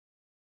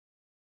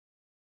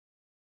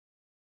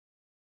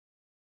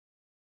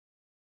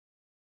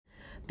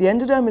The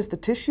endoderm is the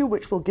tissue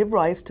which will give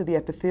rise to the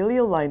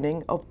epithelial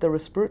lining of the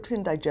respiratory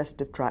and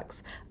digestive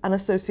tracts and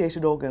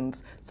associated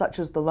organs, such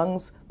as the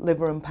lungs,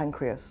 liver, and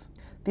pancreas.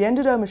 The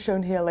endoderm is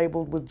shown here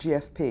labelled with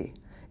GFP.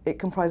 It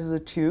comprises a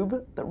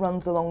tube that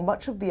runs along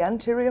much of the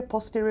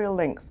anterior-posterior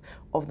length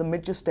of the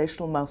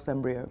mid-gestational mouse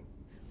embryo.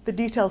 The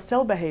detailed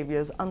cell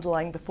behaviours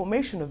underlying the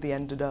formation of the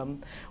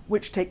endoderm,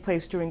 which take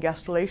place during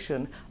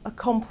gastrulation, are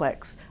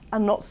complex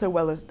and not so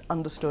well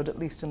understood, at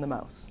least in the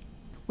mouse.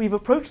 We've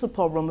approached the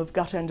problem of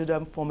gut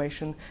endoderm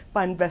formation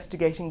by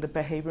investigating the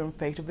behaviour and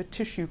fate of a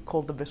tissue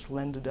called the visceral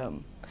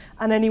endoderm.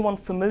 And anyone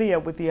familiar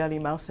with the early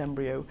mouse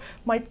embryo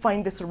might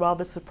find this a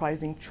rather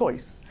surprising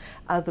choice,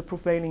 as the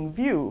prevailing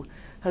view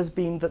has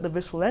been that the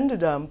visceral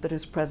endoderm that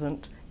is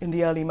present in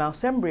the early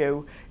mouse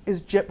embryo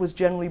was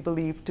generally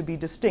believed to be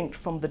distinct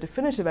from the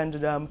definitive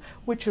endoderm,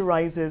 which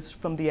arises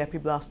from the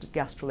epiblast at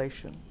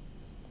gastrulation.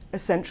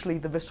 Essentially,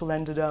 the visceral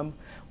endoderm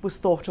was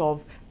thought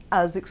of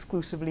as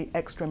exclusively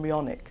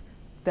extraembryonic,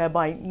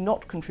 thereby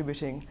not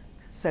contributing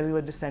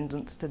cellular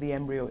descendants to the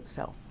embryo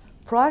itself.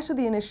 Prior to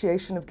the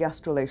initiation of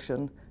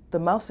gastrulation, the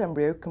mouse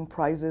embryo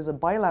comprises a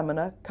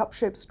bilaminar,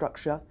 cup-shaped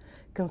structure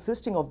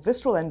consisting of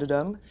visceral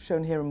endoderm,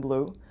 shown here in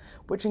blue,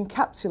 which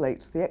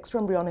encapsulates the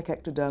extraembryonic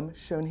ectoderm,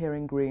 shown here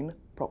in green,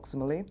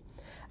 proximally,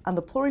 and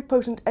the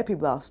pluripotent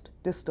epiblast,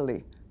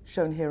 distally,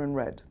 shown here in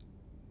red.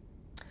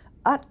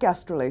 At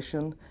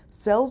gastrulation,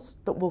 cells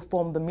that will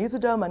form the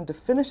mesoderm and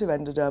definitive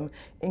endoderm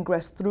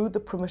ingress through the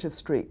primitive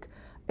streak,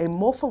 a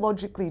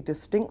morphologically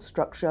distinct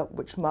structure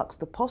which marks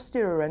the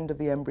posterior end of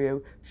the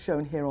embryo,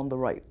 shown here on the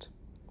right.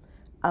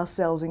 As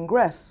cells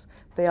ingress,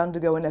 they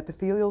undergo an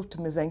epithelial to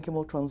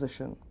mesenchymal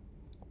transition.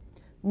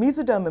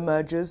 Mesoderm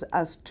emerges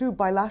as two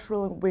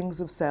bilateral wings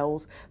of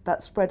cells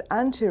that spread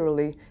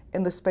anteriorly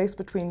in the space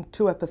between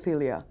two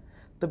epithelia,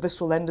 the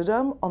visceral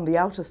endoderm on the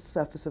outer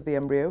surface of the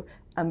embryo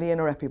and the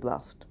inner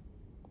epiblast.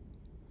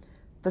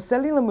 The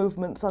cellular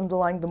movements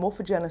underlying the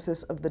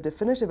morphogenesis of the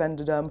definitive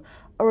endoderm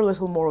are a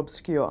little more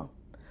obscure.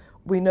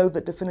 We know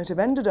that definitive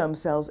endoderm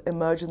cells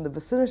emerge in the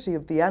vicinity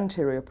of the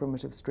anterior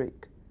primitive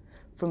streak.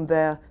 From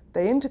there,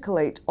 they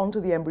intercalate onto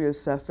the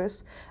embryo's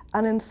surface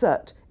and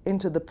insert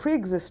into the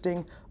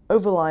pre-existing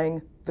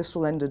overlying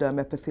visceral endoderm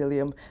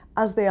epithelium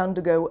as they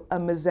undergo a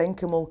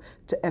mesenchymal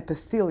to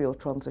epithelial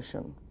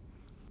transition.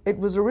 It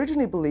was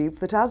originally believed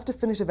that as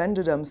definitive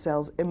endoderm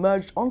cells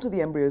emerged onto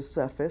the embryo's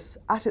surface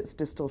at its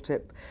distal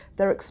tip,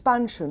 their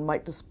expansion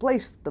might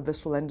displace the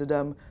visceral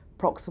endoderm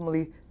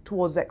proximally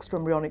towards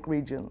extraembryonic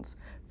regions.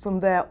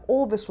 From there,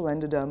 all visceral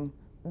endoderm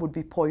would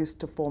be poised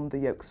to form the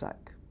yolk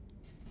sac.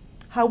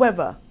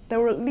 However, there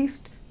were at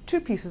least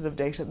two pieces of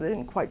data that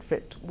didn't quite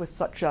fit with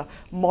such a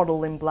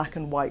model in black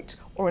and white,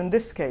 or in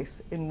this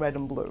case, in red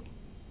and blue.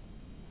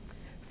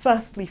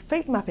 Firstly,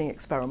 fate mapping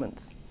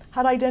experiments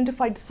had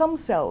identified some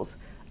cells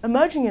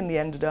emerging in the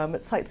endoderm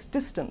at sites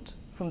distant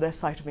from their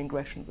site of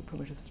ingression of the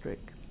primitive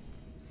streak.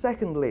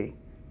 Secondly,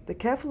 the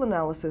careful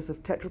analysis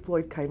of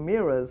tetraploid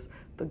chimeras,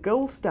 the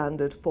gold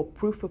standard for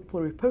proof of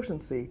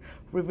pluripotency,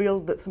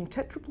 revealed that some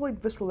tetraploid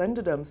visceral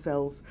endoderm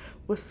cells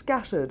were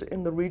scattered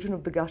in the region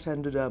of the gut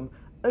endoderm,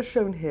 as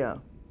shown here.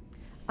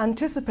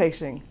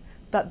 Anticipating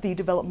that the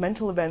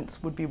developmental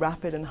events would be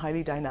rapid and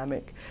highly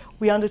dynamic,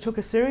 we undertook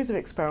a series of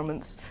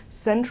experiments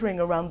centering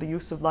around the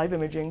use of live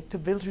imaging to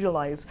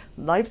visualize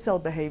live cell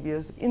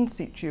behaviors in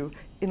situ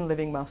in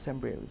living mouse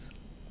embryos.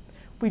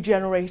 We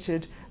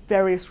generated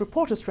various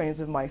reporter strains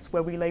of mice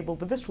where we labeled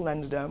the visceral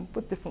endoderm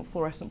with different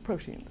fluorescent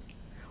proteins.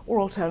 Or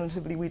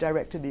alternatively, we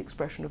directed the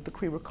expression of the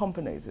Cre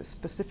recomponases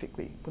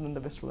specifically within the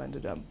visceral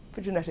endoderm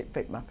for genetic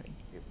fate mapping.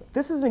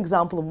 This is an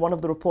example of one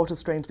of the reporter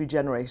strains we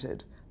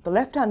generated. The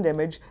left-hand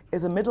image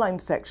is a midline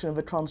section of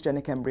a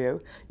transgenic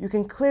embryo. You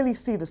can clearly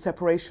see the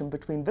separation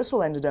between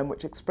visceral endoderm,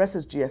 which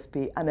expresses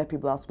GFP, and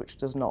epiblast, which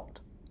does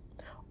not.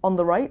 On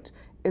the right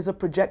is a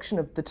projection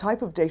of the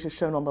type of data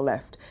shown on the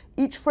left.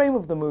 Each frame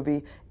of the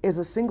movie is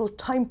a single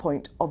time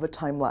point of a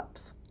time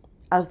lapse.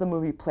 As the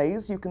movie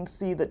plays, you can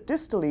see that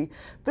distally,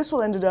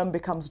 visceral endoderm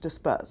becomes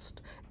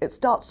dispersed. It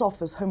starts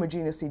off as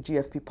homogeneously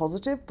GFP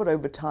positive, but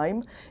over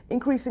time,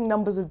 increasing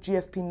numbers of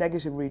GFP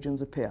negative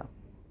regions appear.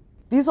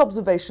 These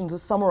observations are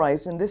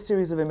summarized in this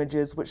series of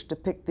images which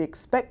depict the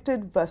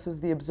expected versus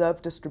the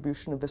observed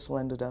distribution of visceral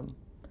endoderm.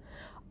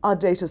 Our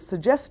data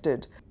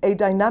suggested a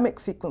dynamic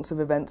sequence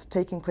of events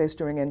taking place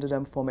during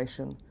endoderm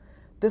formation.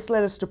 This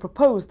led us to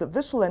propose that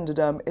visceral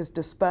endoderm is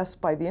dispersed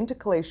by the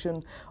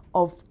intercalation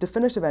of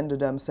definitive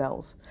endoderm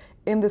cells.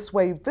 In this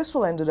way,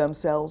 visceral endoderm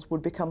cells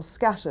would become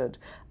scattered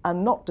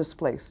and not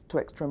displaced to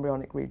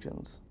extraembryonic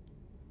regions.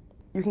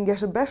 You can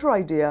get a better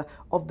idea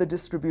of the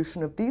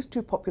distribution of these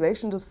two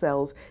populations of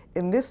cells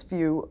in this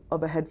view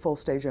of a head-full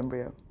stage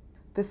embryo.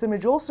 This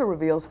image also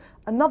reveals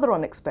another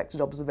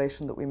unexpected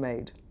observation that we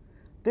made.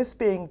 This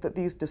being that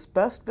these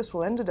dispersed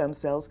visceral endoderm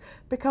cells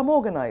become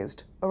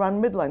organized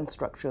around midline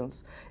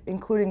structures,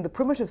 including the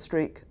primitive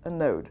streak and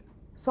node,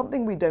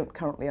 something we don't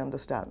currently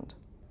understand.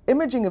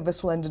 Imaging of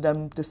visceral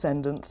endoderm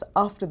descendants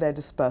after their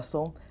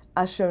dispersal,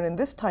 as shown in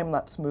this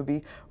time-lapse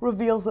movie,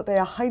 reveals that they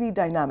are highly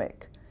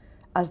dynamic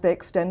as they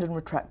extend and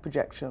retract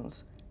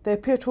projections. They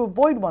appear to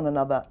avoid one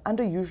another and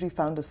are usually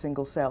found as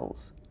single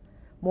cells.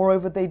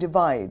 Moreover, they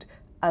divide,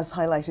 as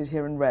highlighted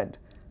here in red,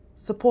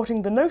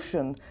 supporting the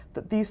notion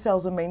that these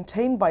cells are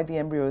maintained by the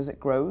embryo as it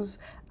grows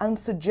and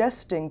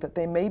suggesting that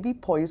they may be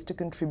poised to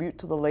contribute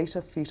to the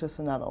later fetus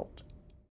and adult.